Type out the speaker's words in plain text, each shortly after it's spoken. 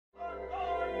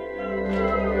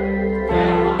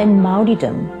In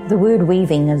Māoridom, the word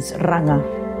weaving is ranga,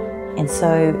 and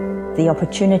so the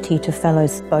opportunity to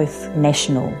fellows both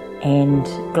national and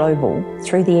global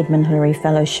through the Edmund Hillary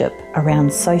Fellowship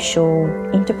around social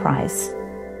enterprise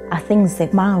are things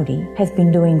that Māori have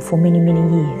been doing for many, many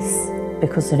years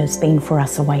because it has been for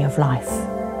us a way of life.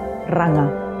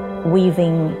 Ranga,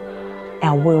 weaving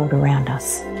our world around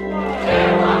us.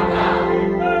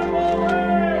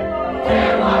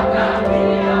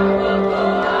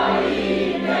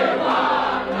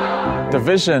 The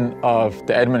vision of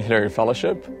the Edmund Hillary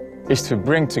Fellowship is to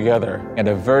bring together a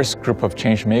diverse group of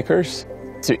change makers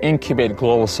to incubate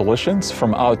global solutions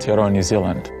from Aotearoa, New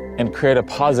Zealand, and create a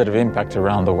positive impact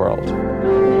around the world.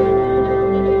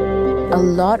 A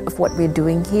lot of what we're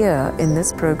doing here in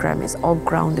this program is all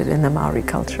grounded in the Maori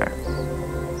culture.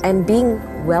 And being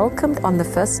welcomed on the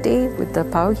first day with the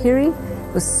pauhiri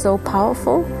was so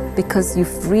powerful because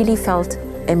you've really felt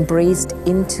embraced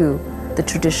into the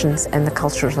traditions and the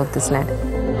cultures of this land.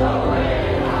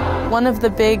 One of the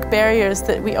big barriers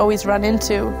that we always run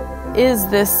into is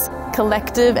this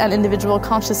collective and individual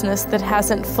consciousness that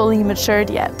hasn't fully matured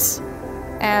yet.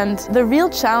 And the real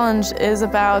challenge is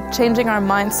about changing our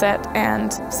mindset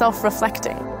and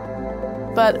self-reflecting.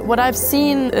 But what I've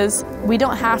seen is we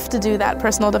don't have to do that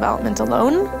personal development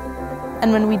alone.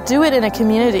 And when we do it in a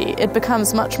community, it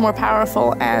becomes much more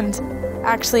powerful and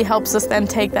actually helps us then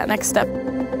take that next step.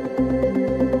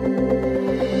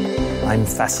 I'm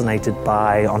fascinated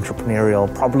by entrepreneurial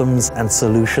problems and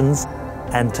solutions,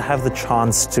 and to have the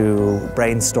chance to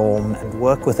brainstorm and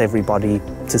work with everybody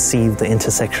to see the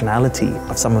intersectionality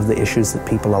of some of the issues that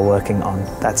people are working on,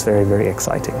 that's very, very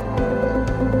exciting.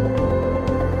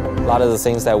 A lot of the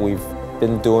things that we've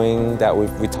been doing, that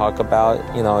we talk about,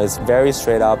 is very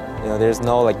straight up. There's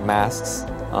no masks.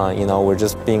 We're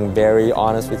just being very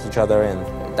honest with each other, and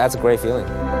that's a great feeling.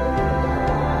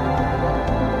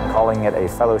 Calling it a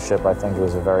fellowship, I think,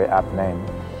 was a very apt name,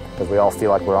 because we all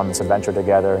feel like we're on this adventure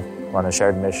together, we're on a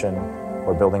shared mission,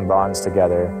 we're building bonds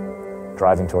together,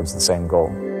 driving towards the same goal.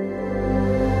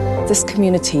 This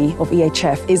community of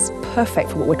EHF is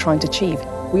perfect for what we're trying to achieve.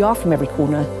 We are from every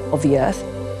corner of the earth,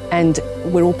 and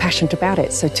we're all passionate about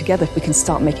it, so together we can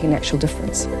start making an actual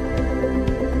difference.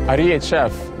 At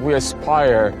EHF, we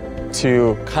aspire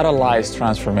to catalyze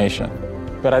transformation.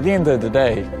 But at the end of the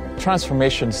day,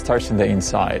 transformation starts in the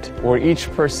inside, where each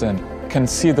person can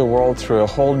see the world through a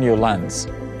whole new lens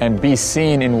and be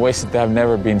seen in ways that they have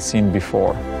never been seen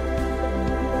before.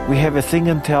 We have a thing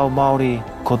in Te Ao Māori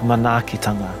called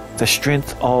manaakitanga, the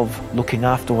strength of looking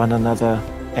after one another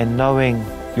and knowing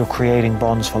you're creating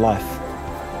bonds for life.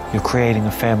 You're creating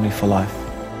a family for life.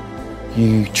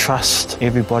 You trust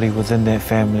everybody within that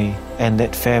family, and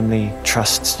that family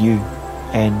trusts you,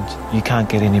 and you can't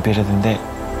get any better than that.